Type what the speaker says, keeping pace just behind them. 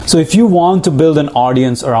So if you want to build an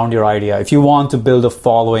audience around your idea, if you want to build a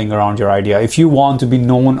following around your idea, if you want to be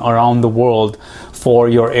known around the world for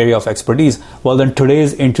your area of expertise, well, then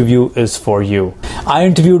today's interview is for you. I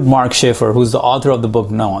interviewed Mark Schaefer, who's the author of the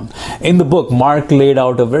book Known. In the book, Mark laid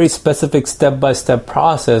out a very specific step-by-step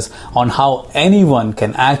process on how anyone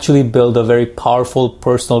can actually build a very powerful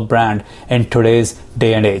personal brand in today's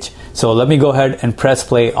day and age. So let me go ahead and press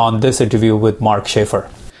play on this interview with Mark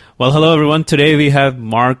Schaefer. Well, hello, everyone. Today we have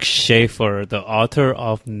Mark Schaefer, the author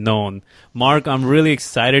of Known. Mark, I'm really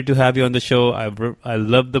excited to have you on the show. I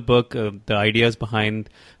love the book, the ideas behind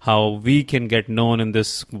how we can get known in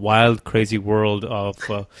this wild, crazy world of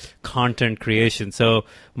content creation. So,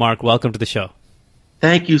 Mark, welcome to the show.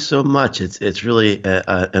 Thank you so much. It's really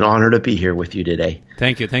an honor to be here with you today.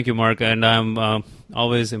 Thank you, Mark. And I'm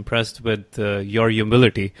always impressed with your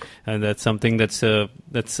humility, and that's something that's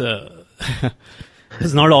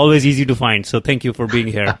it's not always easy to find. So thank you for being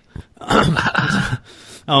here.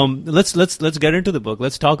 Let's get into the book.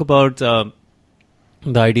 Let's talk about the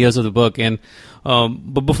ideas of the book. And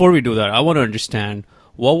but before we do that, I want to understand,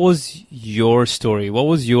 what was your story? What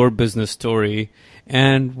was your business story?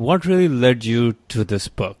 And what really led you to this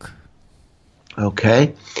book?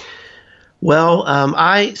 Okay. Well,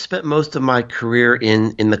 I spent most of my career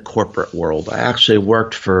in the corporate world. I actually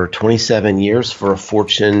worked for 27 years for a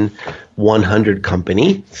Fortune 100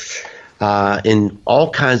 company in all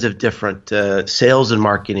kinds of different sales and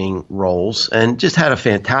marketing roles, and just had a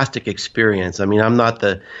fantastic experience. I mean, I'm not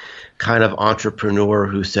the kind of entrepreneur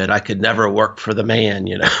who said I could never work for the man,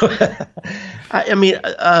 you know.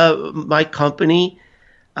 My company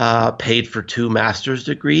paid for two master's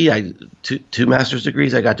degrees. I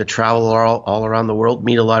got to travel all around the world,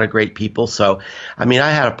 meet a lot of great people. So, I mean,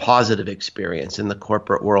 I had a positive experience in the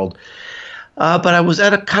corporate world. But I was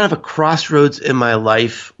at a kind of a crossroads in my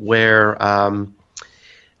life where I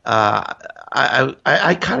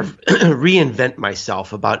kind of reinvent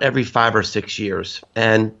myself about every 5 or 6 years.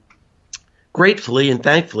 And gratefully and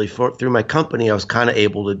thankfully through my company, I was kind of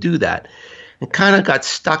able to do that, and kind of got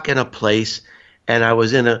stuck in a place. And I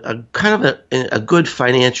was in a kind of a good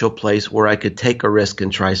financial place where I could take a risk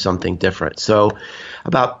and try something different. So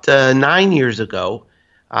about 9 years ago,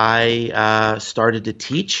 I started to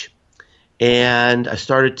teach, and I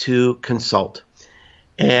started to consult,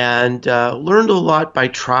 and learned a lot by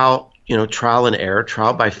trial and error,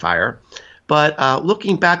 trial by fire. But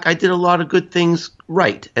looking back, I did a lot of good things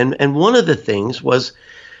right. And one of the things was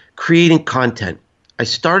creating content. I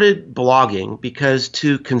started blogging because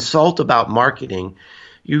to consult about marketing,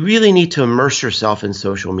 you really need to immerse yourself in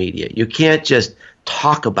social media. You can't just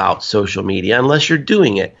talk about social media unless you're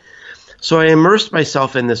doing it. So I immersed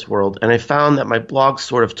myself in this world, and I found that my blog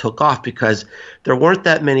sort of took off because there weren't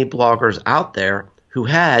that many bloggers out there who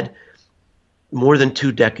had more than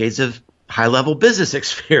 2 decades of high-level business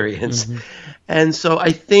experience. Mm-hmm. And so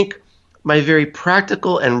I think my very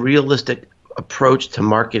practical and realistic approach to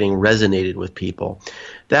marketing resonated with people.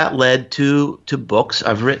 That led to books.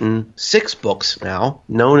 I've written 6 books now.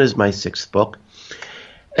 Known is my 6th book.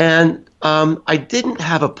 And I didn't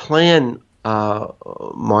have a plan,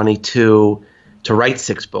 Monty, to write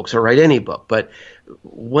 6 books or write any book. But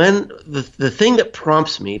when the thing that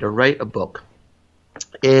prompts me to write a book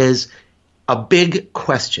is a big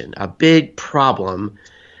question, a big problem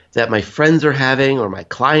that my friends are having or my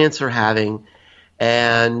clients are having.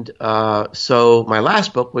 And so my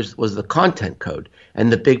last book was the Content Code.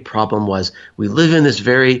 And the big problem was, we live in this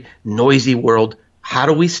very noisy world. How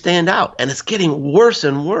do we stand out? And it's getting worse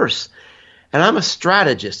and worse. And I'm a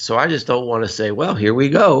strategist, so I just don't want to say, well, here we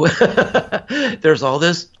go. There's all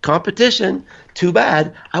this competition. Too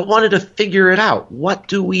bad. I wanted to figure it out. What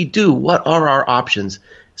do we do? What are our options?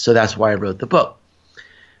 So that's why I wrote the book.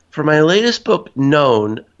 For my latest book,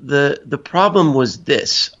 Known, the problem was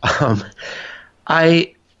this.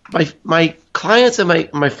 My clients and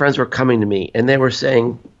my friends were coming to me, and they were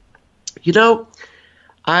saying,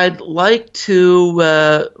 I'd like to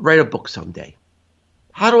write a book someday.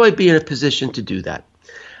 How do I be in a position to do that?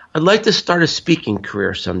 I'd like to start a speaking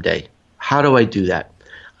career someday. How do I do that?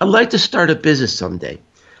 I'd like to start a business someday.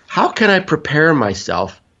 How can I prepare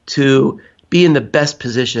myself to be in the best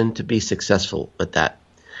position to be successful at that?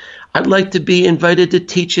 I'd like to be invited to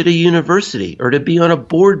teach at a university or to be on a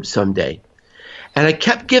board someday. And I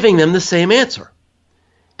kept giving them the same answer.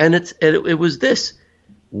 And it was this.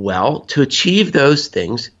 Well, to achieve those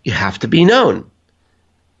things, you have to be known.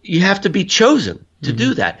 You have to be chosen to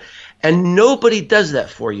do that. And nobody does that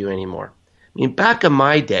for you anymore. I mean, back in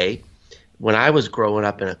my day, when I was growing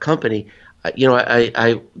up in a company,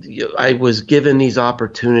 I was given these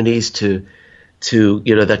opportunities to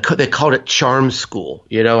they called it charm school.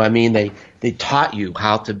 I mean, they taught you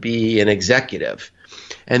how to be an executive,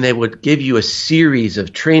 and they would give you a series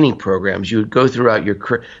of training programs you would go throughout your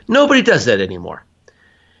career. Nobody does that anymore.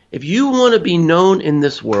 If you want to be known in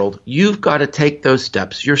this world, you've got to take those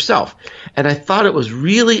steps yourself. And I thought it was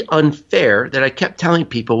really unfair that I kept telling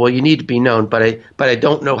people, well, you need to be known, but I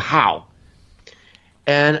don't know how.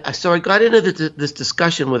 And so I got into this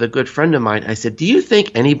discussion with a good friend of mine. I said, do you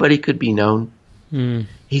think anybody could be known?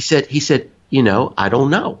 He said, I don't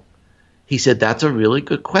know. He said, that's a really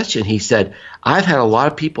good question. He said, I've had a lot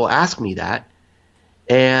of people ask me that.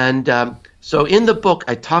 And so in the book,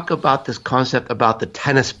 I talk about this concept about the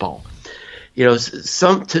tennis ball.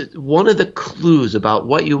 One of the clues about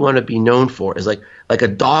what you want to be known for is like a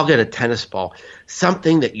dog and a tennis ball,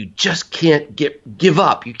 something that you just can't give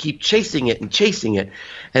up. You keep chasing it and chasing it.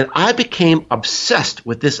 And I became obsessed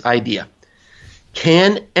with this idea.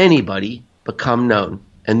 Can anybody become known?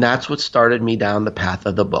 And that's what started me down the path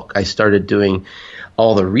of the book. I started doing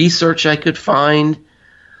all the research I could find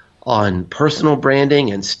on personal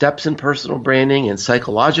branding and steps in personal branding and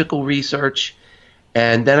psychological research.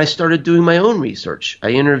 And then I started doing my own research.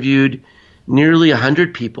 I interviewed nearly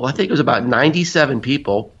 100 people. I think it was about 97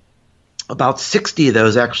 people. About 60 of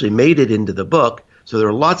those actually made it into the book. So there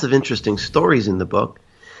are lots of interesting stories in the book.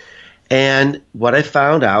 And what I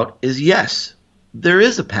found out is, yes, there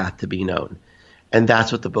is a path to be known. And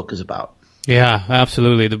that's what the book is about. Yeah,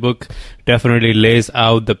 absolutely. The book definitely lays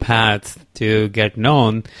out the path to get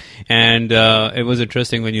known. And it was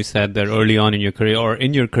interesting when you said that early on in your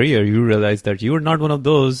career, you realized that you were not one of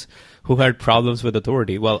those who had problems with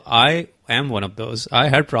authority. Well, I am one of those. I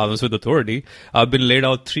had problems with authority. I've been laid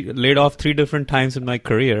off 3 different times in my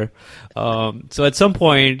career. So at some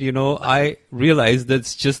point, I realized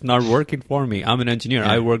that's just not working for me. I'm an engineer.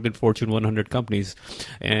 I worked in Fortune 100 companies,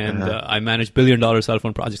 and I managed billion-dollar cell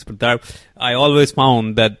phone projects. But I always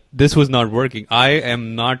found that this was not working. I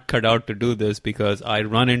am not cut out to do this because I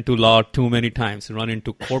run into law too many times, run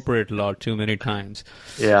into corporate law too many times.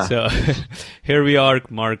 Yeah. So here we are,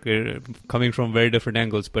 Mark, coming from very different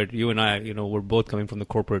angles, but you and I, we're both coming from the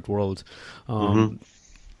corporate world.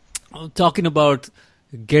 Talking about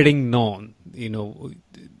getting known, the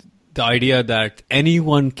idea that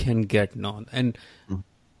anyone can get known. And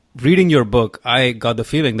reading your book, I got the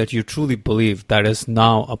feeling that you truly believe that is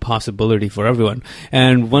now a possibility for everyone.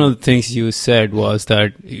 And one of the things you said was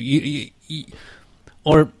that,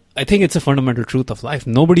 or I think it's a fundamental truth of life,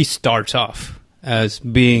 nobody starts off as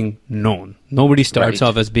being known. Nobody starts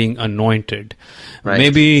off as being anointed. Right.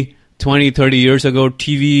 Maybe 20, 30 years ago,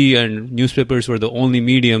 TV and newspapers were the only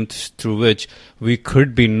medium through which we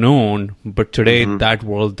could be known, but today that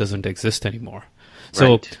world doesn't exist anymore.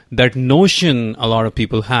 So that notion a lot of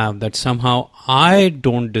people have that somehow I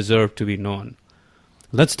don't deserve to be known.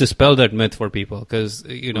 Let's dispel that myth for people because,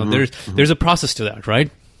 there's a process to that, right?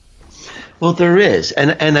 Well, there is.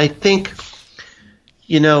 And I think,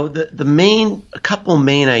 a couple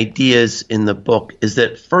main ideas in the book is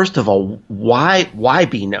that, first of all, why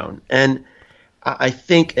be known? And I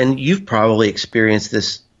think, and you've probably experienced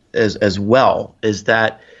this as well, is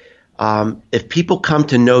that if people come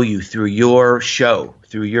to know you through your show,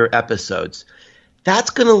 through your episodes, that's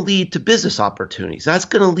going to lead to business opportunities. That's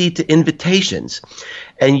going to lead to invitations.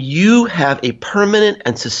 And you have a permanent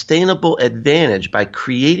and sustainable advantage by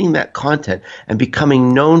creating that content and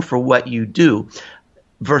becoming known for what you do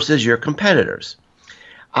versus your competitors.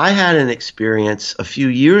 I had an experience a few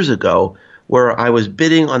years ago where I was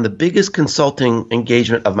bidding on the biggest consulting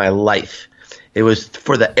engagement of my life. It was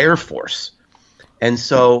for the Air Force. And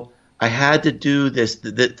so I had to do this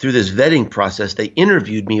through this vetting process. They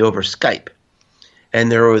interviewed me over Skype. And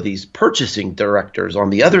there were these purchasing directors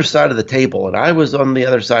on the other side of the table, and I was on the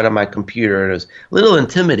other side of my computer, and it was a little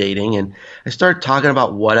intimidating. And I started talking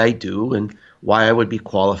about what I do and why I would be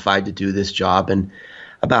qualified to do this job. And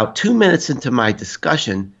about 2 minutes into my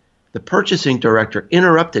discussion, the purchasing director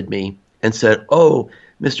interrupted me and said, "Oh,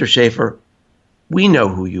 Mr. Schaefer, we know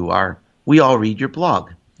who you are. We all read your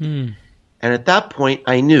blog." And at that point,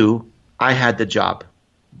 I knew I had the job.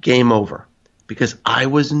 Game over. Because I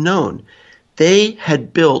was known. They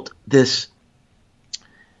had built this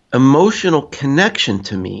emotional connection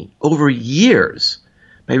to me over years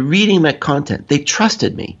by reading my content. They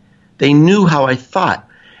trusted me. They knew how I thought.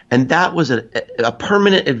 And that was a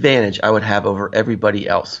permanent advantage I would have over everybody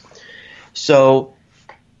else. So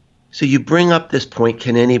you bring up this point,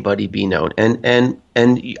 can anybody be known? And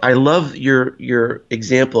I love your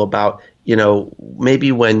example about,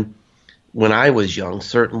 maybe when I was young,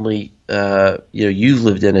 certainly you've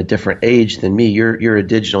lived in a different age than me. You're a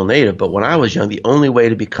digital native, but when I was young, the only way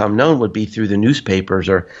to become known would be through the newspapers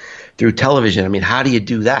or through television. I mean, how do you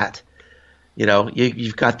do that?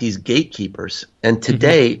 You've got these gatekeepers, and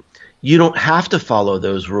today you don't have to follow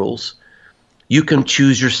those rules. You can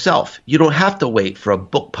choose yourself. You don't have to wait for a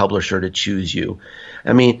book publisher to choose you.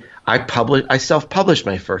 I mean, I self-published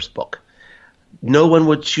my first book. No one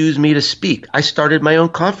would choose me to speak. I started my own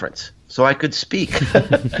conference so I could speak.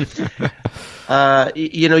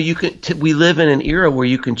 We live in an era where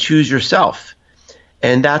you can choose yourself,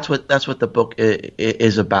 and that's what the book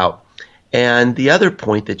is about. And the other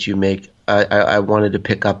point that you make, I wanted to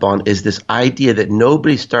pick up on, is this idea that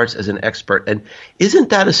nobody starts as an expert. And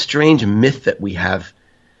isn't that a strange myth that we have?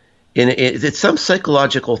 It's some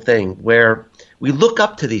psychological thing where we look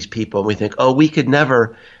up to these people and we think, oh, we could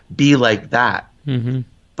never be like that. Mm-hmm.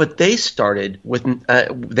 But they started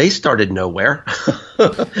nowhere.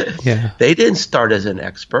 Yeah. They didn't start as an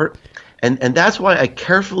expert. And that's why I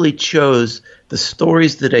carefully chose the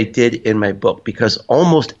stories that I did in my book, because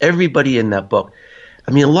almost everybody in that book,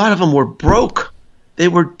 I mean, a lot of them were broke. They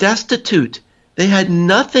were destitute. They had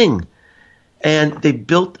nothing. And they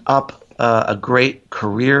built up a great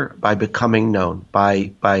career by becoming known,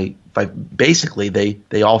 by basically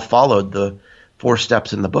they all followed the 4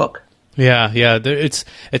 steps in the book. Yeah. It's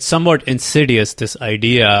somewhat insidious, this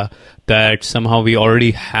idea that somehow we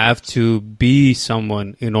already have to be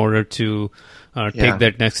someone in order to take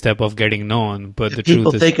that next step of getting known. But the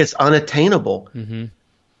people truth is, think it's unattainable. Mm-hmm.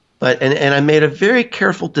 But and I made a very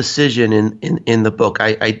careful decision in the book.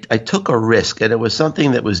 I took a risk, and it was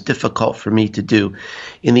something that was difficult for me to do.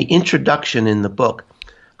 In the introduction in the book,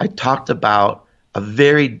 I talked about a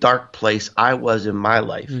very dark place I was in my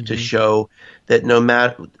life, mm-hmm. to show that no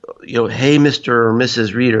matter, hey, Mr. or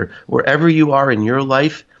Mrs. Reader, wherever you are in your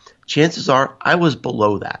life, chances are I was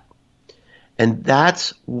below that. And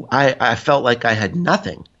I felt like I had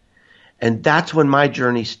nothing. And that's when my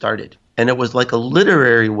journey started. And it was like a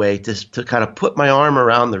literary way to kind of put my arm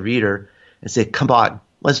around the reader and say, come on,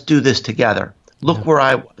 let's do this together. Look where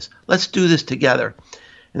I was. Let's do this together.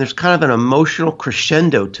 And there's kind of an emotional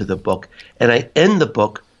crescendo to the book. And I end the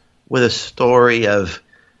book with a story of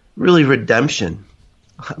really redemption.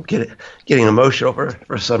 I'm getting emotional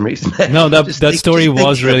for some reason. No, that story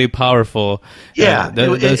was really powerful. Yeah,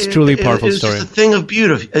 that's truly powerful story. Just a thing of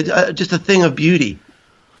beauty. Just a thing of beauty.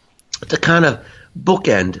 To kind of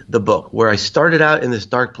bookend the book, where I started out in this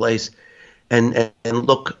dark place, and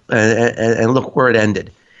look where it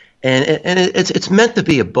ended. And it's meant to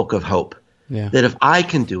be a book of hope. Yeah. That if I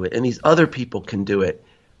can do it and these other people can do it,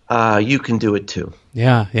 you can do it too.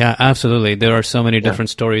 Yeah, absolutely. There are so many different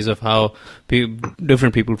stories of how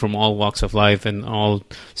different people from all walks of life and all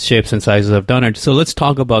shapes and sizes have done it. So let's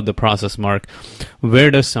talk about the process, Mark.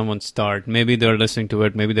 Where does someone start? Maybe they're listening to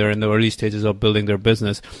it. Maybe they're in the early stages of building their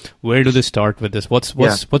business. Where do they start with this? What's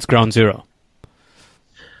ground zero?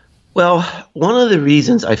 Well, one of the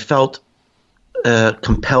reasons I felt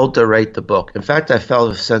compelled to write the book, in fact, I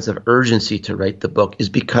felt a sense of urgency to write the book, is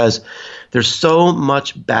because there's so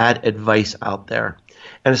much bad advice out there.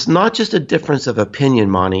 And it's not just a difference of opinion,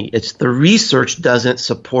 Mani. It's the research doesn't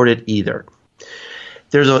support it either.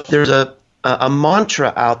 There's a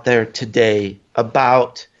mantra out there today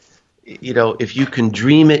about, if you can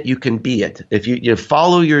dream it, you can be it. If you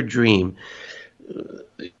follow your dream,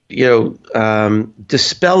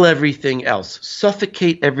 dispel everything else,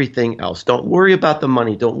 suffocate everything else. Don't worry about the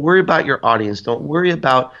money. Don't worry about your audience. Don't worry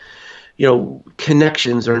about,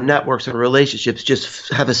 connections or networks or relationships.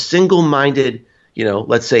 Just have a single-minded,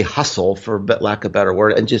 let's say hustle, for lack of a better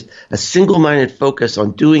word, and just a single-minded focus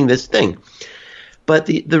on doing this thing. But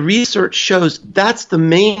the research shows that's the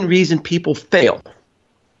main reason people fail,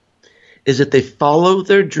 is that they follow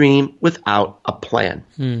their dream without a plan.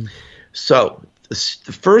 So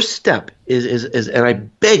the first step is, and I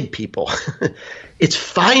beg people, it's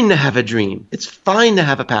fine to have a dream. It's fine to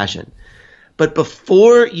have a passion. But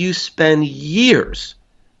before you spend years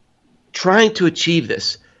trying to achieve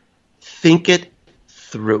this, think it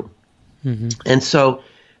through. Mm-hmm. And so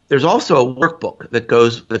there's also a workbook that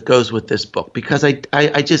goes with this book, because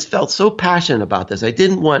I just felt so passionate about this. I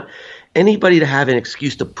didn't want anybody to have an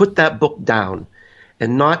excuse to put that book down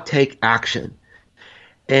and not take action.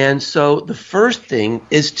 And so the first thing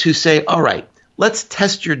is to say, all right, let's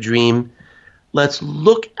test your dream. Let's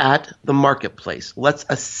look at the marketplace. Let's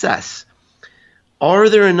assess. Are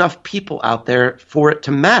there enough people out there for it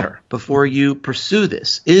to matter before you pursue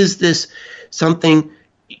this? Is this something?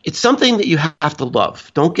 It's something that you have to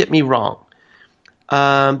love. Don't get me wrong,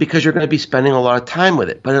 because you're going to be spending a lot of time with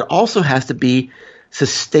it. But it also has to be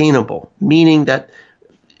sustainable, meaning that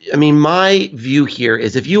I mean, my view here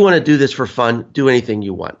is if you want to do this for fun, do anything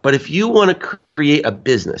you want. But if you want to create a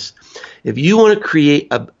business, if you want to create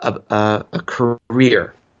a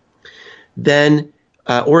career, then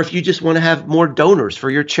or if you just want to have more donors for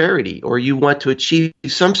your charity, or you want to achieve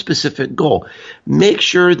some specific goal, make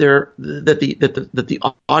sure that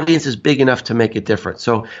the audience is big enough to make a difference.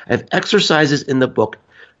 So I have exercises in the book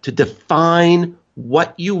to define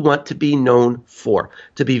what you want to be known for,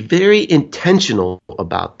 to be very intentional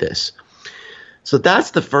about this. So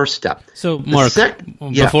that's the first step. So, Mark,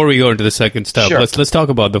 before we go into the second step, sure. let's talk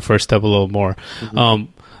about the first step a little more.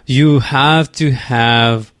 You have to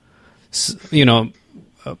have,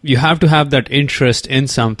 you have to have that interest in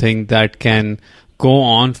something that can go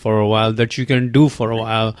on for a while, that you can do for a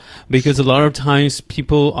while, because a lot of times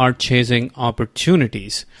people are chasing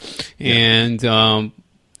opportunities. And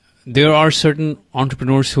there are certain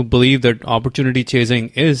entrepreneurs who believe that opportunity chasing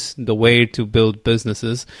is the way to build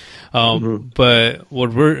businesses. But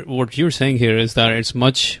what you're saying here is that it's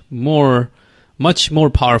much more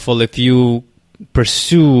powerful if you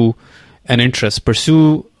pursue an interest,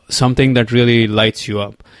 pursue something that really lights you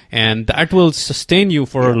up, and that will sustain you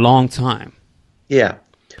for a long time. Yeah.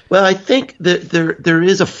 Well, I think that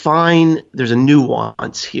there's a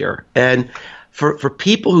nuance here. And for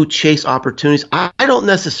people who chase opportunities, I don't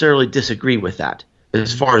necessarily disagree with that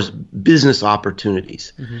as far as business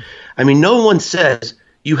opportunities. I mean, no one says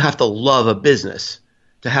you have to love a business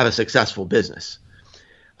to have a successful business.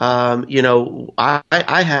 I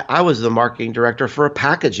was the marketing director for a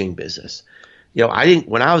packaging business.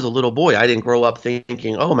 When I was a little boy, I didn't grow up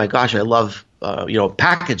thinking, oh my gosh, I love,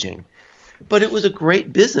 packaging. But it was a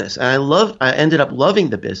great business, and I ended up loving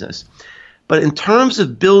the business. But in terms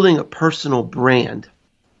of building a personal brand,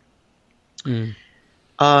 one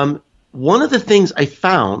of the things I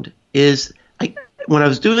found is when I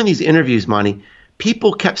was doing these interviews, Monty,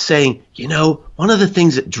 people kept saying, one of the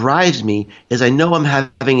things that drives me is I know I'm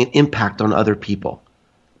having an impact on other people.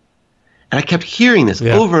 And I kept hearing this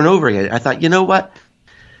over and over again. I thought, you know what?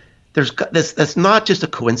 That's not just a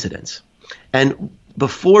coincidence. And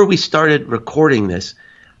before we started recording this,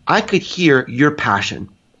 I could hear your passion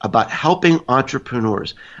about helping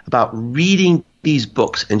entrepreneurs, about reading these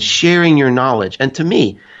books and sharing your knowledge. And to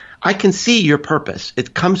me, I can see your purpose.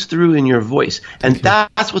 It comes through in your voice. And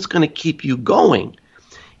that's what's going to keep you going.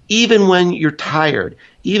 Even when you're tired,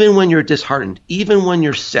 even when you're disheartened, even when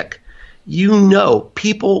you're sick,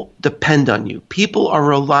 people depend on you. People are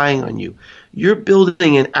relying on you. You're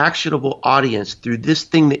building an actionable audience through this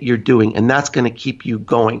thing that you're doing, and that's going to keep you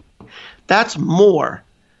going. That's more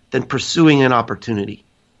than pursuing an opportunity.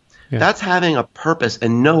 Yeah. That's having a purpose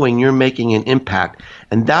and knowing you're making an impact,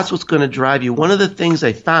 and that's what's going to drive you. One of the things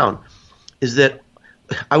I found is that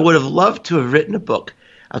I would have loved to have written a book.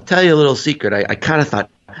 I'll tell you a little secret. I kind of thought,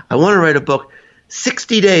 I want to write a book,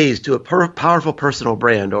 60 days to a powerful personal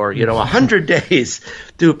brand, or 100 days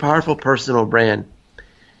to a powerful personal brand.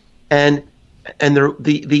 And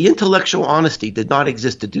the intellectual honesty did not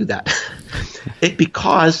exist to do that.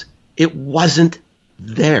 Because it wasn't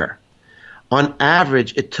there. On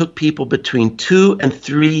average, it took people between 2 and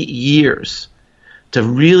 3 years to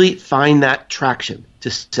really find that traction, to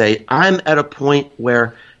say, I'm at a point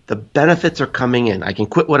where the benefits are coming in. I can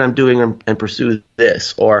quit what I'm doing and pursue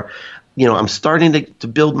this, or I'm starting to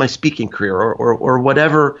build my speaking career, or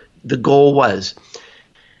whatever the goal was.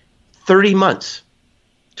 30 months,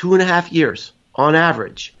 2.5 years on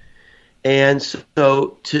average. And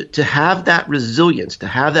so to have that resilience, to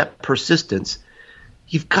have that persistence,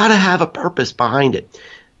 you've got to have a purpose behind it.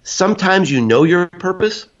 Sometimes you know your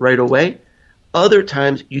purpose right away. Other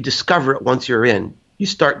times you discover it once you're in. You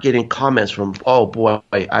start getting comments from, oh boy,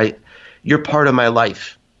 you're part of my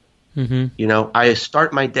life. I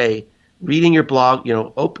start my day reading your blog,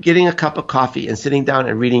 getting a cup of coffee and sitting down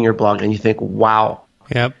and reading your blog, and you think, wow,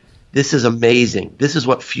 this is amazing. This is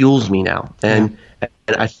what fuels me now. And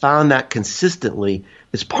I found that consistently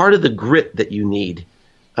is part of the grit that you need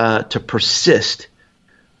to persist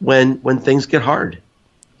when things get hard.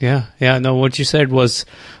 No, what you said was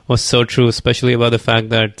so true, especially about the fact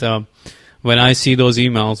that when I see those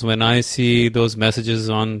emails, when I see those messages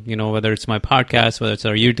on, whether it's my podcast, whether it's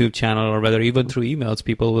our YouTube channel, or whether even through emails,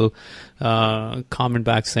 people will comment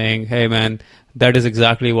back saying, hey, man, that is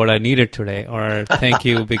exactly what I needed today, or thank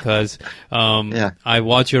you because I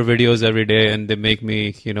watch your videos every day and they make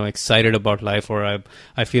me, excited about life, or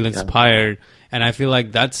I feel inspired. And I feel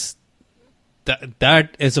like that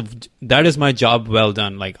is my job well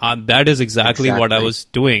done. Like that is exactly what I was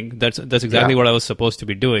doing. That's exactly what I was supposed to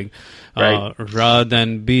be doing, rather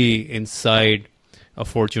than be inside a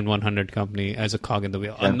Fortune 100 company as a cog in the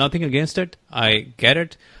wheel. I'm nothing against it. I get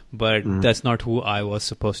it, but that's not who I was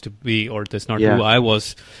supposed to be, or that's not who I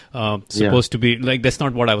was supposed to be. Like, that's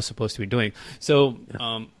not what I was supposed to be doing. So,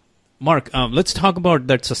 Mark, let's talk about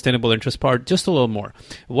that sustainable interest part just a little more.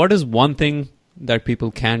 What is one thing that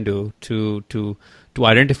people can do to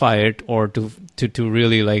identify it, or to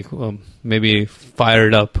really like maybe fire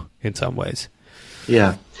it up in some ways?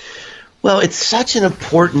 Yeah. Well, it's such an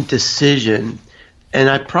important decision, and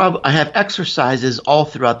I have exercises all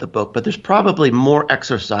throughout the book, but there's probably more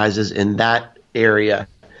exercises in that area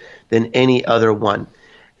than any other one.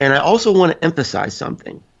 And I also want to emphasize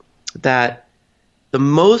something, that the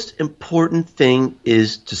most important thing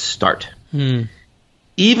is to start.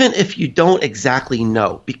 Even if you don't exactly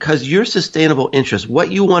know, because your sustainable interest,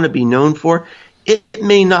 what you want to be known for, it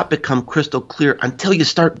may not become crystal clear until you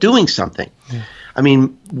start doing something. I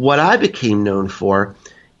mean, what I became known for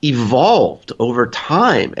evolved over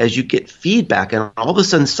time as you get feedback, and all of a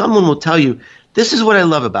sudden someone will tell you, this is what I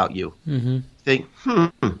love about you. You think,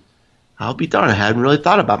 I'll be darned, I hadn't really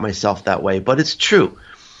thought about myself that way, but it's true.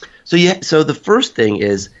 So the first thing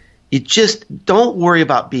is, you just don't worry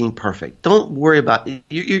about being perfect. Don't worry about –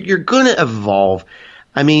 you're going to evolve.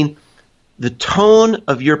 I mean, the tone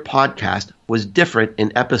of your podcast was different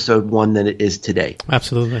in episode 1 than it is today.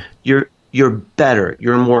 Absolutely. You're better.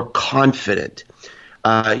 You're more confident.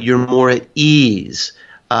 You're more at ease.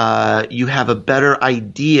 You have a better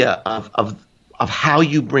idea of how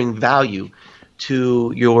you bring value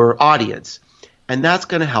to your audience. And that's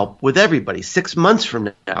going to help with everybody. 6 months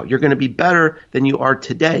from now, you're going to be better than you are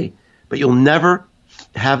today. But you'll never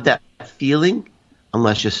have that feeling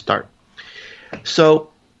unless you start. So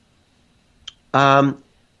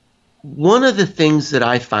one of the things that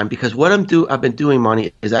I find, because what I've been doing,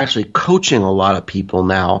 Mani, is actually coaching a lot of people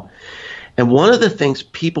now. And one of the things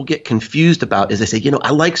people get confused about is they say,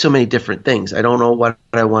 I like so many different things. I don't know what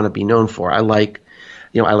I want to be known for. I like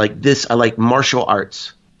this. I like martial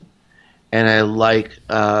arts. And I like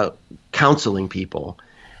counseling people.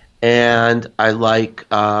 And I like,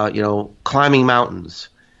 climbing mountains.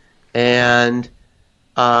 And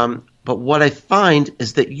but what I find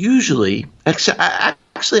is that usually, actually I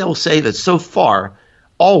will say that so far,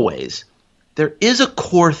 always, there is a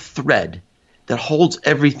core thread that holds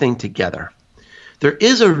everything together. There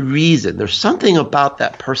is a reason. There's something about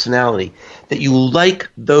that personality that you like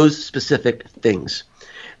those specific things.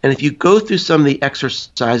 And if you go through some of the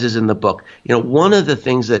exercises in the book, one of the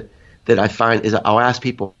things that I find is I'll ask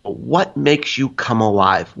people, what makes you come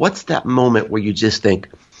alive? What's that moment where you just think,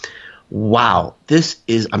 wow,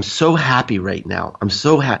 I'm so happy right now. I'm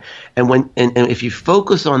so happy. And if you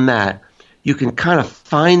focus on that, you can kind of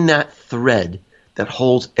find that thread that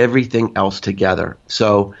holds everything else together.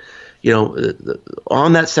 So,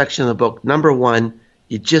 on that section of the book, number 1,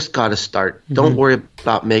 you just got to start. Don't worry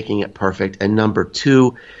about making it perfect. And number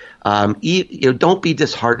 2, don't be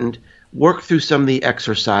disheartened. Work through some of the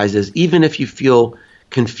exercises, even if you feel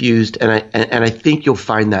confused, and I think you'll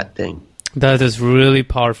find that thing. That is really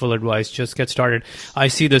powerful advice. Just get started. I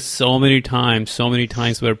see this so many times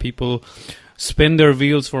where people spin their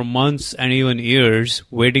wheels for months and even years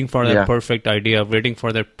waiting for that perfect idea, waiting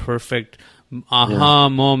for that perfect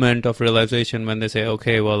moment of realization when they say,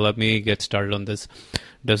 okay, well, let me get started on this.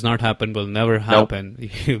 Does not happen, will never happen.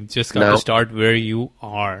 Nope. You've just got to start where you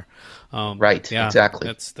are. Right, exactly.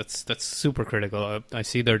 That's super critical. I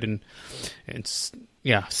see that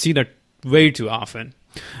see that way too often.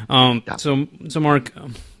 So Mark,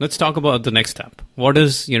 let's talk about the next step. What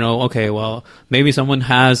is, okay, well, maybe someone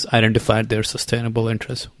has identified their sustainable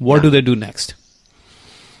interests. What do they do next?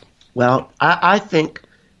 Well, I think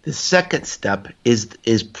the second step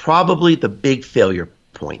is probably the big failure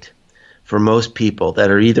point for most people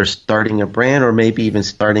that are either starting a brand or maybe even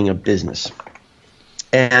starting a business.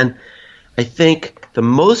 And I think the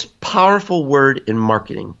most powerful word in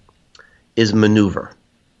marketing is maneuver.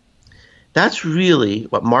 That's really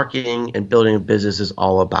what marketing and building a business is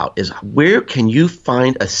all about, is where can you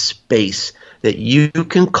find a space that you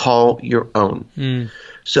can call your own.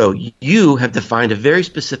 So you have defined a very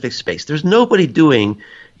specific space. There's nobody doing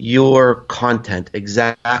your content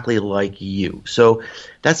exactly like you. So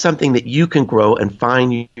that's something that you can grow and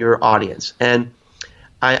find your audience. And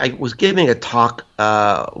I was giving a talk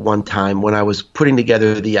one time when I was putting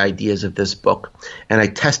together the ideas of this book, and I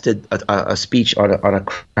tested a speech on a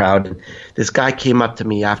crowd. And this guy came up to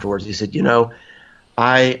me afterwards. He said,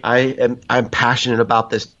 I'm passionate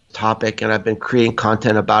about this topic, and I've been creating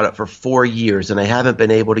content about it for 4 years, and I haven't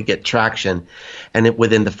been able to get traction. And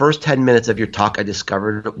within the first 10 minutes of your talk, I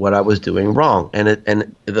discovered what I was doing wrong.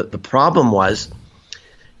 And the problem was,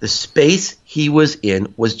 The space he was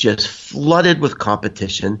in was just flooded with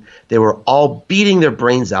competition. They were all beating their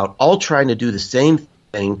brains out, all trying to do the same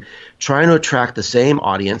thing, trying to attract the same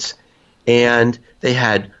audience, and they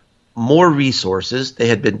had more resources. They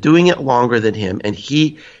had been doing it longer than him, and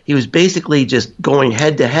he was basically just going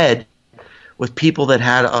head to head with people that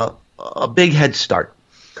had a big head start.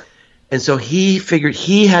 And so he figured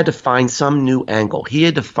he had to find some new angle. He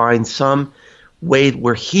had to find some way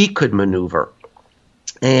where he could maneuver.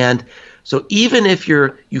 And so even if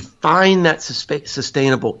you find that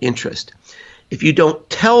sustainable interest, if you don't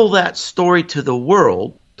tell that story to the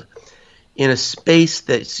world in a space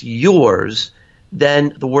that's yours,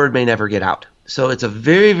 then the word may never get out. So it's a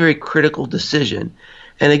very, very critical decision.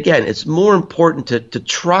 And again, it's more important to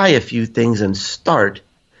try a few things and start.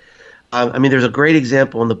 There's a great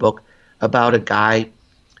example in the book about a guy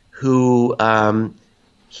who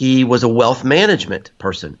he was a wealth management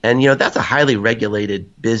person. And, that's a highly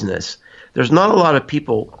regulated business. There's not a lot of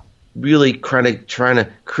people really trying to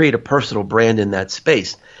create a personal brand in that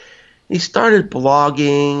space. He started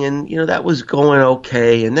blogging, and, that was going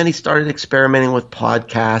okay. And then he started experimenting with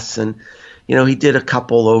podcasts, and, he did a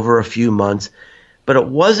couple over a few months. But it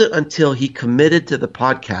wasn't until he committed to the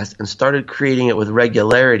podcast and started creating it with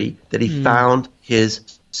regularity that he found his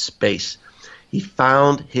space. He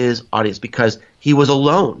found his audience because he was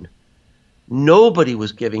alone. Nobody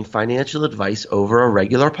was giving financial advice over a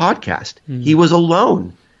regular podcast. He was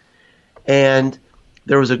alone. And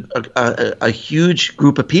there was a huge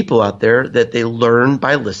group of people out there that they learn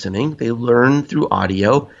by listening. They learn through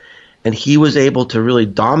audio. And he was able to really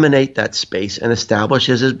dominate that space and establish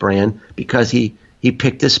his brand because he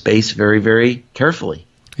picked his space very, very carefully.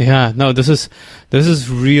 Yeah, no, this is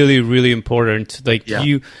really, really important. Like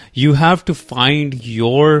you have to find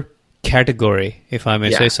your category, if I may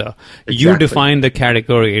say so. Exactly. You define the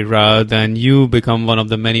category rather than you become one of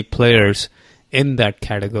the many players in that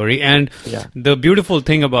category. And the beautiful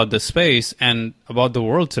thing about the space and about the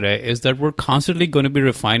world today is that we're constantly going to be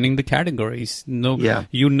refining the categories.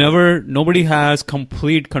 Nobody has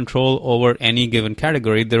complete control over any given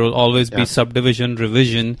category. There will always be subdivision,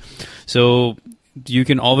 revision. So you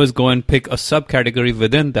can always go and pick a subcategory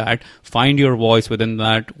within that, find your voice within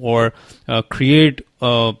that, or create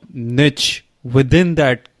a niche within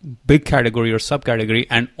that big category or subcategory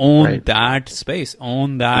and own that space,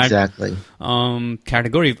 own that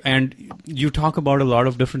category. And you talk about a lot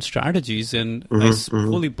of different strategies, and I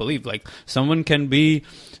fully believe like someone can be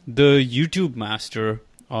the YouTube master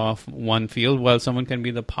of one field, while someone can be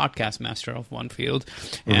the podcast master of one field,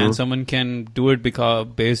 and someone can do it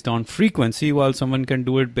based on frequency, while someone can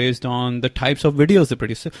do it based on the types of videos they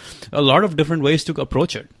produce. A lot of different ways to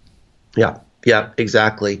approach it. Yeah,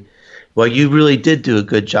 exactly. Well, you really did do a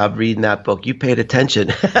good job reading that book. You paid attention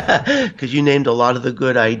because you named a lot of the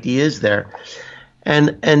good ideas there. And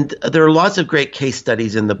there are lots of great case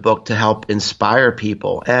studies in the book to help inspire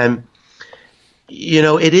people. And,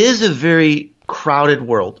 it is a very crowded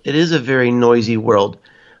world. It is a very noisy world.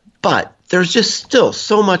 But there's just still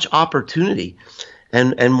so much opportunity.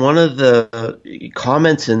 And one of the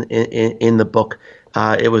comments in the book,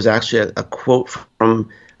 it was actually a quote from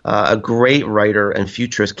a great writer and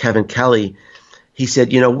futurist, Kevin Kelly. He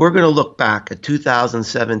said, we're going to look back at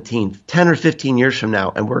 2017, 10 or 15 years from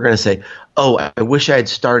now, and we're going to say, oh, I wish I had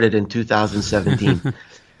started in 2017.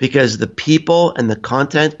 Because the people and the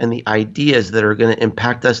content and the ideas that are going to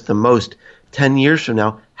impact us the most 10 years from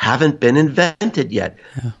now haven't been invented yet.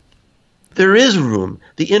 Yeah. There is room.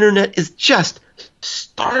 The internet is just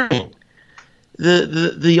starting.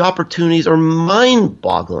 The opportunities are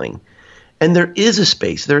mind-boggling. And there is a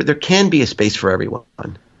space. There can be a space for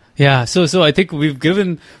everyone. Yeah. So I think we've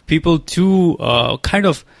given people two kind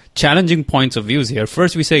of challenging points of views here.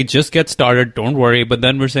 First, we say just get started, don't worry. But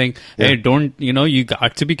then we're saying, hey, you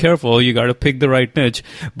got to be careful. You got to pick the right niche.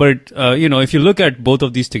 But if you look at both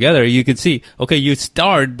of these together, you can see, okay, you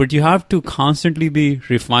start, but you have to constantly be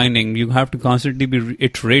refining. You have to constantly be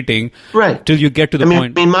iterating, till you get to the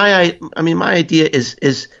point. My idea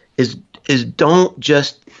is don't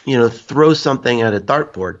just throw something at a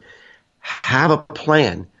dartboard. Have a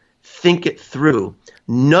plan. Think it through.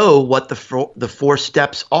 Know what the four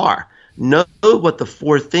steps are. Know what the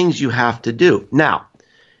four things you have to do. Now,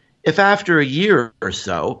 if after a year or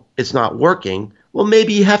so it's not working, well,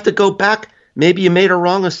 maybe you have to go back. Maybe you made a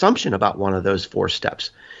wrong assumption about one of those four steps.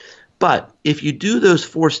 But if you do those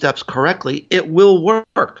four steps correctly, it will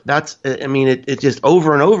work. It's just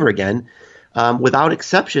over and over again. Without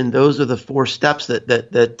exception, those are the four steps that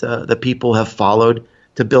the people have followed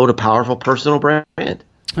to build a powerful personal brand.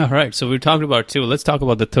 All right. So we've talked about two. Let's talk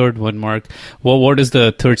about the third one, Mark. What is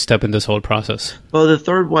the third step in this whole process? Well, the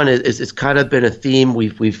third one is it's kind of been a theme.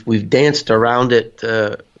 We've danced around it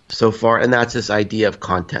so far, and that's this idea of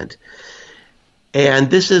content. And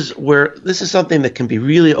this is something that can be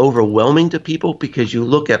really overwhelming to people, because you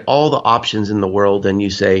look at all the options in the world and you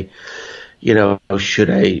say, should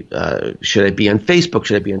I be on Facebook?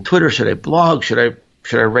 Should I be on Twitter? Should I blog? Should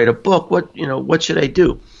I write a book? What should I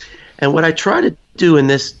do? And what I try to do in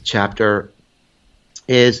this chapter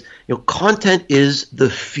is, content is the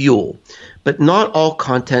fuel, but not all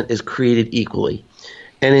content is created equally.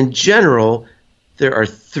 And in general, there are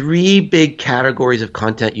three big categories of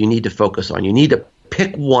content you need to focus on. You need to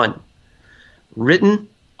pick one: written,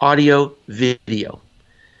 audio, video.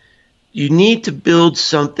 You need to build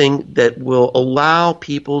something that will allow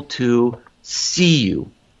people to see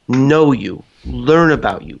you, know you, learn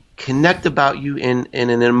about you, connect about you in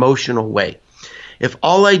an emotional way. If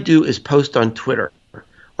all I do is post on Twitter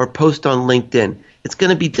or post on LinkedIn, it's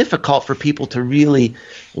going to be difficult for people to really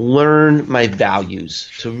learn my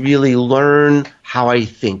values, to really learn how I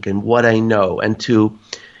think and what I know, and to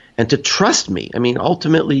trust me. I mean,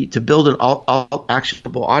 ultimately, to build an all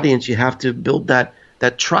actionable audience, you have to build that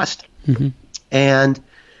trust. Mm-hmm. And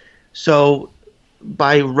so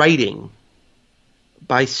by writing,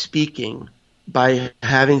 by speaking, by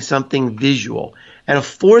having something visual, and a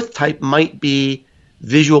fourth type might be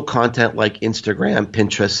visual content like Instagram,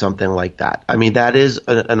 Pinterest, something like that. I mean, that is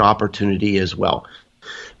an opportunity as well.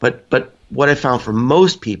 But what I found for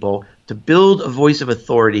most people, to build a voice of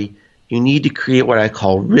authority, you need to create what I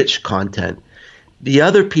call rich content. The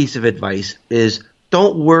other piece of advice is,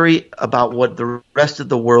 don't worry about what the rest of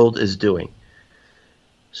the world is doing.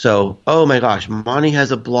 So, oh my gosh, Monty has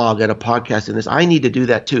a blog and a podcast and this. I need to do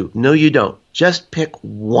that too. No, you don't. Just pick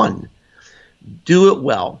one. Do it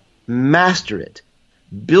well. Master it.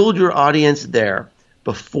 Build your audience there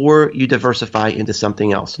before you diversify into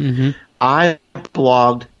something else. Mm-hmm. I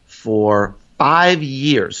blogged for 5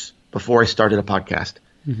 years before I started a podcast.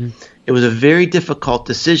 Mm-hmm. It was a very difficult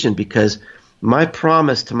decision, because my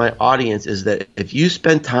promise to my audience is that if you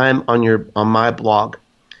spend time on my blog,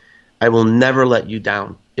 I will never let you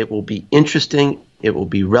down. It will be interesting. It will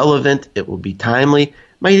be relevant. It will be timely.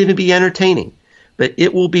 Might even be entertaining. But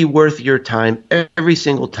it will be worth your time every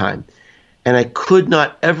single time. And I could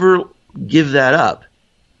not ever give that up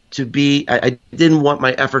I didn't want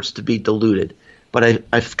my efforts to be diluted. But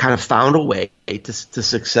I've kind of found a way to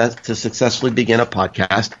successfully begin a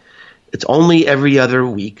podcast. It's only every other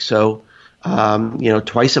week, so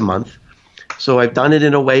twice a month. So I've done it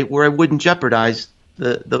in a way where I wouldn't jeopardize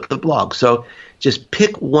the blog. So just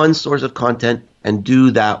pick one source of content and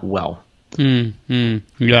do that well.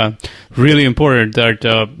 Yeah, really important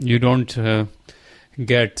that you don't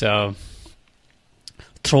get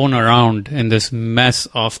thrown around in this mess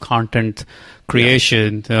of content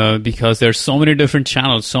creation, because there's so many different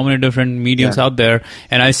channels, so many different mediums out there.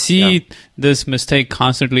 And I see this mistake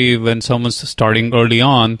constantly when someone's starting early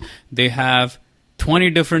on. They have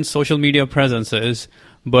 20 different social media presences,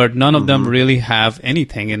 but none of them really have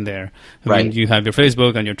anything in there. I mean, you have your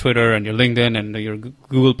Facebook and your Twitter and your LinkedIn and your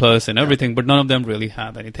Google Plus and everything, but none of them really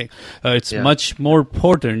have anything. It's much more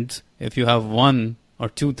important if you have one or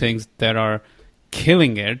two things that are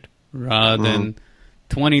killing it rather than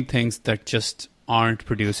 20 things that just aren't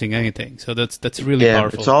producing anything. So that's really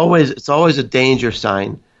powerful. It's always a danger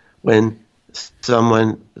sign when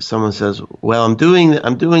someone says, "Well, I'm doing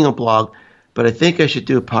a blog, but I think I should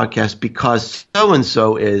do a podcast because so and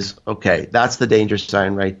so is." Okay, that's the danger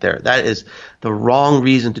sign right there. That is the wrong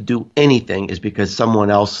reason to do anything, is because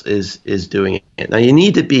someone else is doing it. Now you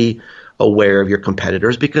need to be aware of your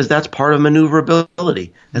competitors, because that's part of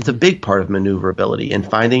maneuverability. That's a big part of maneuverability and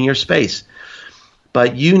finding your space.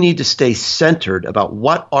 But you need to stay centered about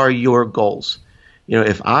what are your goals.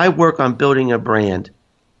 If I work on building a brand,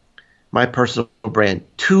 my personal brand,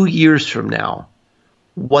 2 years from now,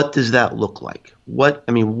 what does that look like? What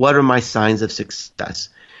are my signs of success?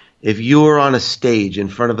 If you're on a stage in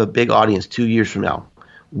front of a big audience 2 years from now,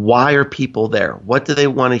 why are people there? What do they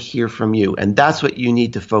want to hear from you? And that's what you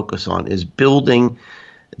need to focus on, is building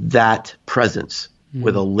that presence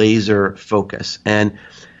with a laser focus. And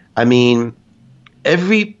I mean,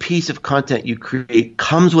 every piece of content you create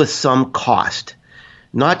comes with some cost,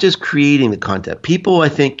 not just creating the content. People, I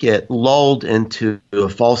think, get lulled into a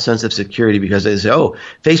false sense of security because they say, oh,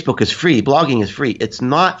 Facebook is free, blogging is free. It's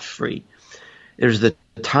not free. There's the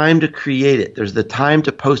time to create it. There's the time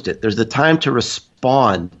to post it. There's the time to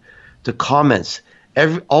respond to comments.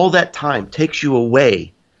 All that time takes you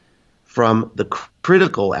away from the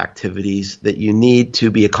critical activities that you need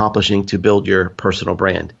to be accomplishing to build your personal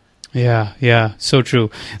brand. Yeah, so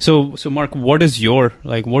true. So Mark, what is your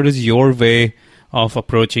way of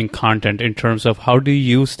approaching content in terms of how do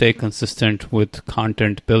you stay consistent with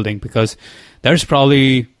content building? Because that's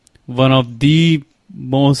probably one of the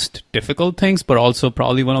most difficult things, but also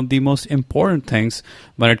probably one of the most important things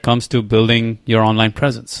when it comes to building your online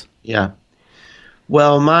presence. Yeah.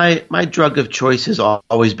 Well, my drug of choice has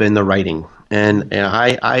always been the writing, and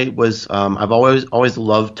I've always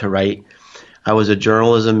loved to write. I was a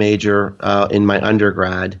journalism major in my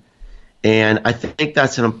undergrad, and I think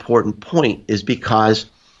that's an important point, is because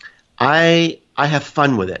I have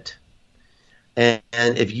fun with it, and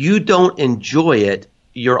if you don't enjoy it,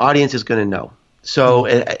 your audience is going to know. So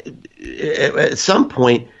at some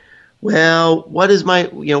point, well, where's my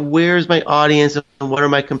audience and what are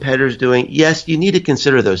my competitors doing? Yes, you need to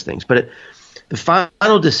consider those things. But the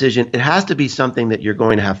final decision, it has to be something that you're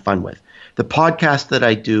going to have fun with. The podcast that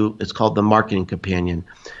I do is called The Marketing Companion.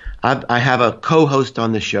 I have a co-host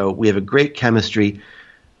on the show. We have a great chemistry.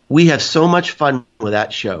 We have so much fun with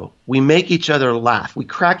that show. We make each other laugh. We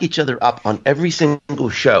crack each other up on every single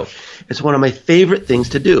show. It's one of my favorite things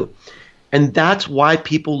to do. And that's why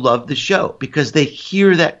people love the show, because they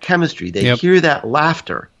hear that chemistry, they hear that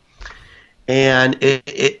laughter. And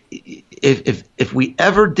if we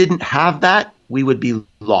ever didn't have that, we would be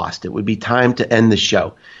lost. It would be time to end the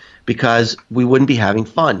show because we wouldn't be having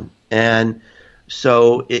fun. And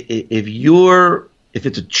so if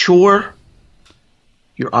it's a chore,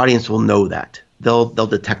 your audience will know that. They'll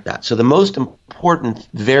detect that. So the most important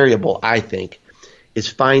variable, I think, is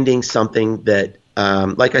finding something that,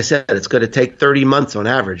 like I said, it's going to take 30 months on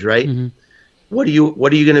average, right? Mm-hmm. What are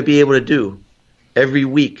you going to be able to do every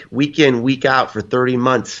week in, week out for 30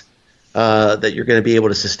 months that you're going to be able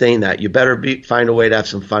to sustain that? You better find a way to have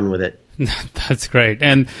some fun with it. That's great.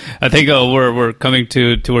 And I think we're coming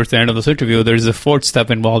towards the end of this interview. There's a fourth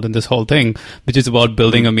step involved in this whole thing, which is about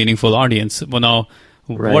building a meaningful audience. Well, now,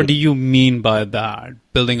 What do you mean by that,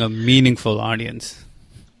 building a meaningful audience?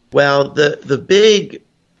 Well, the big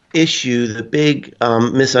issue, the big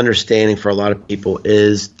misunderstanding for a lot of people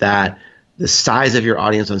is that the size of your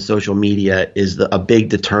audience on social media is a big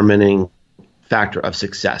determining factor of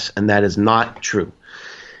success, and that is not true.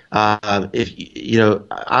 I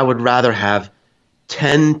would rather have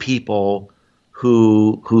 10 people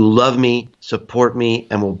who love me, support me,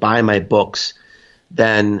 and will buy my books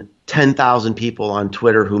than 10,000 people on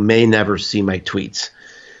Twitter who may never see my tweets.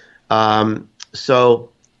 So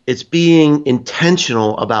it's being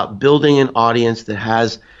intentional about building an audience that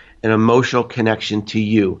has an emotional connection to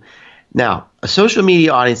you. Now, a social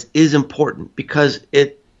media audience is important because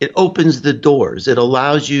it opens the doors. It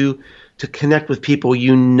allows you to connect with people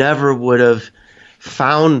you never would have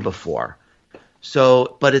found before.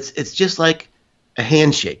 So, but it's just like a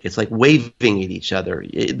handshake. It's like waving at each other.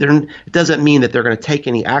 It doesn't mean that they're going to take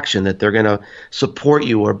any action, that they're going to support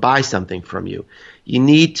you or buy something from you. You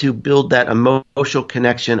need to build that emotional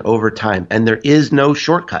connection over time, and there is no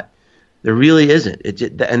shortcut. There really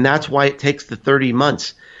isn't. And that's why it takes the 30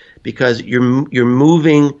 months, because you're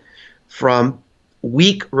moving from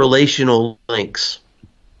weak relational links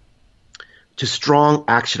to strong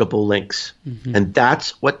actionable links, and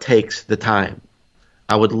that's what takes the time.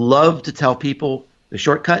 I would love to tell people the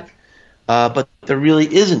shortcut, but there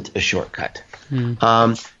really isn't a shortcut.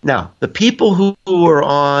 Now, the people who are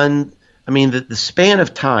on, the span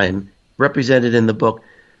of time represented in the book,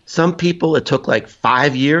 some people it took like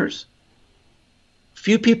 5 years.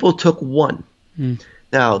 Few people took 1.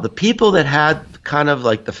 Now, the people that had kind of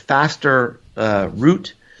like the faster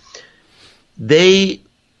route, they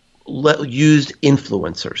used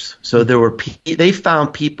influencers. So they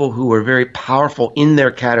found people who were very powerful in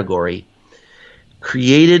their category,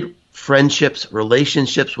 created friendships,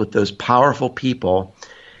 relationships with those powerful people,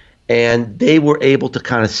 and they were able to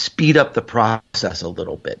kind of speed up the process a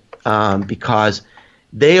little bit because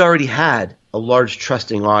they already had a large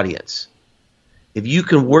trusting audience. If you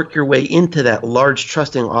can work your way into that large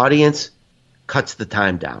trusting audience, cuts the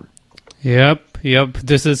time down. Yep.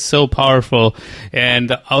 This is so powerful.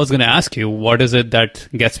 And I was going to ask you, what is it that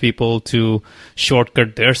gets people to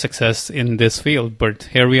shortcut their success in this field? But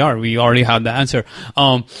here we are. We already have the answer.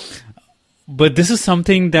 But this is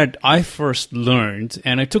something that I first learned,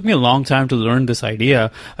 and it took me a long time to learn this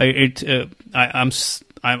idea. I'm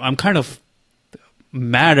kind of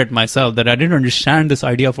mad at myself that I didn't understand this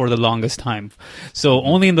idea for the longest time. So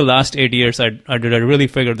only in the last 8 years I really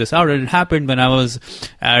figure this out. And it happened when I was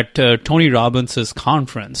at Tony Robbins'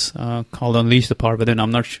 conference called Unleash the Power Within.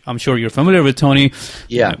 I'm sure you're familiar with Tony.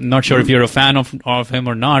 Yeah. I'm not sure if you're a fan of him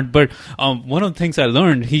or not, but one of the things I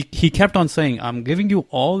learned, he kept on saying, I'm giving you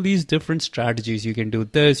all these different strategies. You can do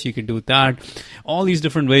this, you can do that, all these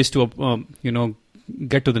different ways to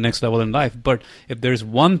get to the next level in life. But if there's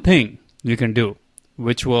one thing you can do,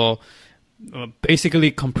 which will basically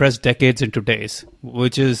compress decades into days,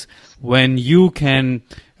 which is when you can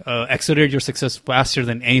accelerate your success faster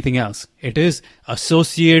than anything else. It is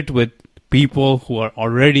associate with people who are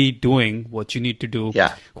already doing what you need to do,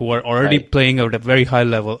 who are already playing at a very high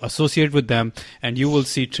level. Associate with them, and you will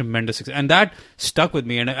see tremendous success. And that stuck with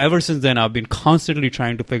me. And ever since then, I've been constantly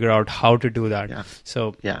trying to figure out how to do that. Yeah.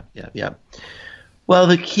 So yeah. Well,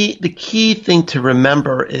 the key thing to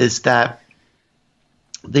remember is that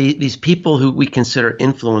these people who we consider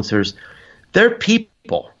influencers, they're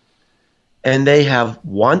people, and they have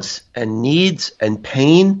wants and needs and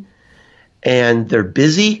pain, and they're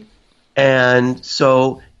busy, and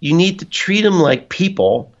so you need to treat them like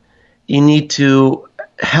people. You need to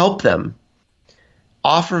help them,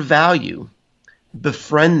 offer value,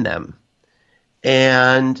 befriend them,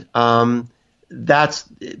 and that's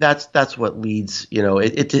what leads.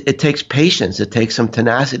 It takes patience. It takes some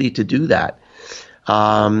tenacity to do that.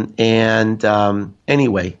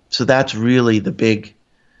 Anyway, so that's really the big,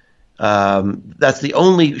 that's the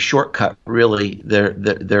only shortcut really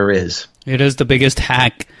there is. It is the biggest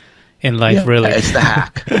hack in life, really. It's the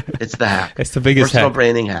hack. It's the hack. It's the biggest personal hack.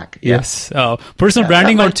 branding hack. Yes. Personal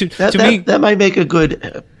branding, to me, that might make a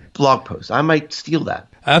good blog post. I might steal that.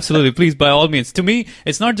 Absolutely. Please, by all means. To me,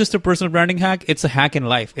 it's not just a personal branding hack. It's a hack in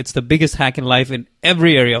life. It's the biggest hack in life in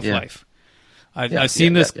every area of life. I've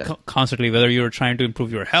seen this constantly, whether you're trying to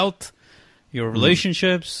improve your health, your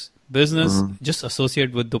relationships, business, just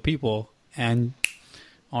associate with the people and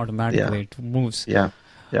automatically it moves.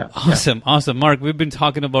 Awesome. Mark, we've been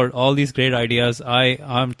talking about all these great ideas.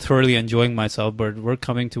 I'm thoroughly enjoying myself, but we're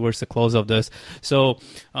coming towards the close of this. So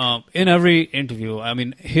in every interview,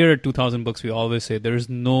 here at 2000 Books, we always say there's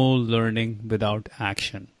no learning without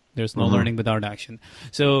action. There's no learning without action.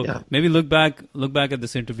 So maybe look back at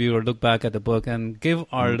this interview or look back at the book and give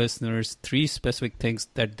our listeners 3 specific things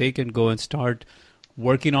that they can go and start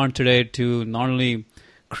working on today to not only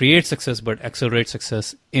create success, but accelerate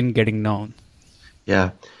success in getting known.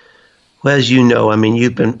 Yeah. Well, as you know,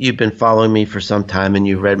 you've been following me for some time and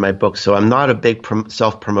you've read my book, so I'm not a big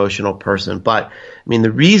self-promotional person. But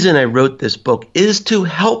the reason I wrote this book is to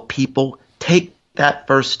help people take that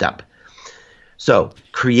first step. So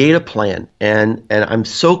create a plan, and I'm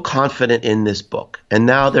so confident in this book. And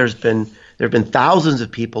now there have been thousands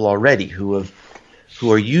of people already who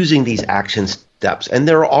are using these action steps, and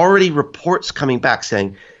there are already reports coming back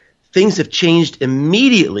saying things have changed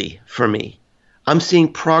immediately for me. I'm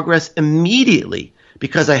seeing progress immediately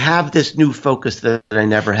because I have this new focus that I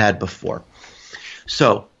never had before.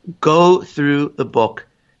 So go through the book,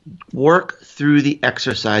 work through the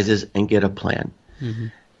exercises, and get a plan.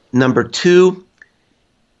 Number 2.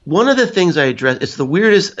 One of the things I address, it's the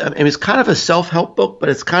weirdest, it's kind of a self-help book, but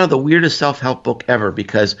it's kind of the weirdest self-help book ever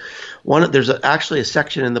because there's actually a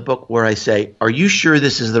section in the book where I say, are you sure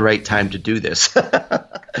this is the right time to do this?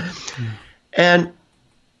 And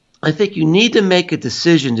I think you need to make a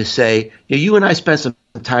decision to say, you and I spent some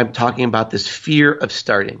time talking about this fear of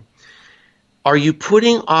starting. Are you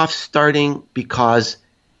putting off starting because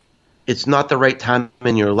it's not the right time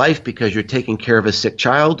in your life because you're taking care of a sick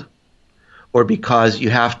child? Or because you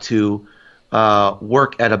have to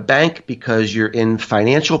work at a bank because you're in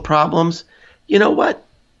financial problems? You know what?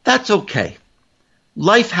 That's okay.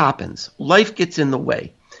 Life happens. Life gets in the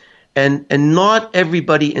way. And not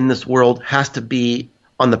everybody in this world has to be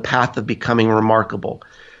on the path of becoming remarkable.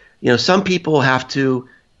 Some people have to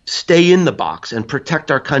stay in the box and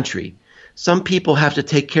protect our country. Some people have to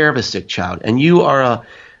take care of a sick child. And you are a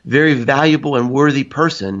very valuable and worthy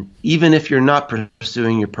person, even if you're not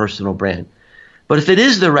pursuing your personal brand. But if it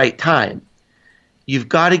is the right time, you've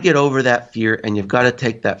got to get over that fear and you've got to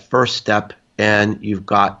take that first step and you've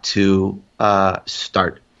got to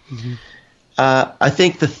start. I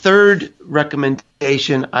think the third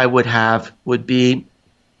recommendation I would have would be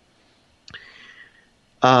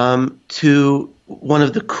to one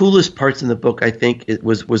of the coolest parts in the book. I think it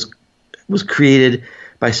was created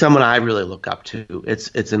by someone I really look up to.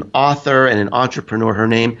 It's an author and an entrepreneur. Her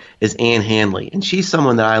name is Ann Handley, and she's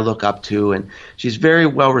someone that I look up to, and she's very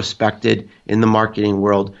well respected in the marketing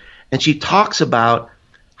world. And she talks about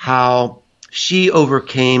how she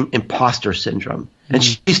overcame imposter syndrome. And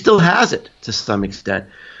she still has it to some extent,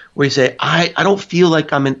 where you say, I don't feel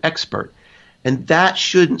like I'm an expert. And that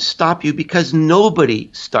shouldn't stop you, because nobody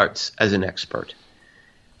starts as an expert.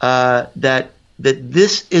 That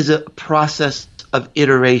this is a process of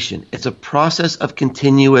iteration. It's a process of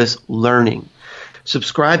continuous learning.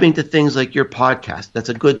 Subscribing to things like your podcast, that's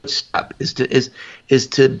a good step, is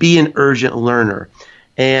to be an urgent learner,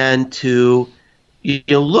 and to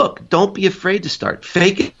look, don't be afraid to start.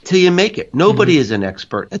 Fake it till you make it. Nobody is an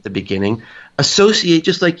expert at the beginning. Associate,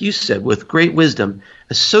 just like you said, with great wisdom.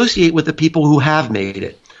 Associate with the people who have made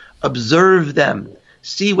it. Observe them.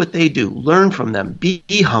 See what they do. Learn from them. Be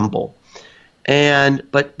humble.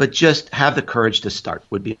 But just have the courage to start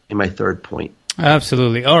would be my third point.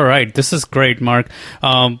 Absolutely. All right. This is great, Mark.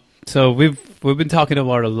 So we've been talking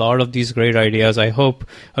about a lot of these great ideas. I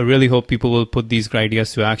really hope people will put these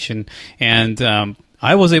ideas to action. And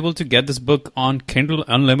I was able to get this book on Kindle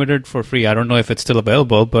Unlimited for free. I don't know if it's still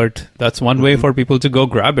available, but that's one way for people to go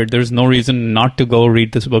grab it. There's no reason not to go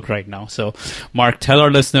read this book right now. So, Mark, tell our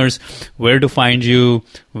listeners where to find you,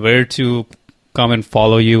 where to come and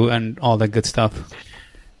follow you, and all that good stuff.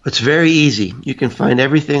 It's very easy. You can find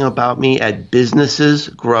everything about me at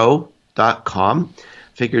businessesgrow.com.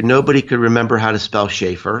 Figured nobody could remember how to spell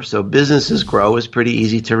Schaefer, so Businesses Grow is pretty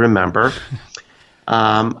easy to remember.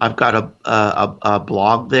 I've got a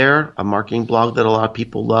blog there, a marketing blog that a lot of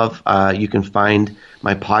people love. You can find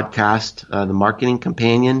my podcast, The Marketing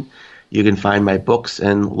Companion. You can find my books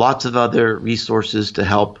and lots of other resources to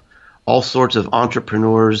help all sorts of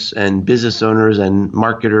entrepreneurs and business owners and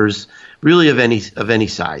marketers, really of any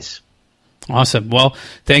size. Awesome. Well,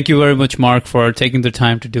 thank you very much, Mark, for taking the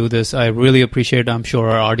time to do this. I really appreciate it. I'm sure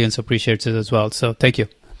our audience appreciates it as well. So thank you.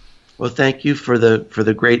 Well, thank you for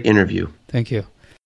the great interview. Thank you.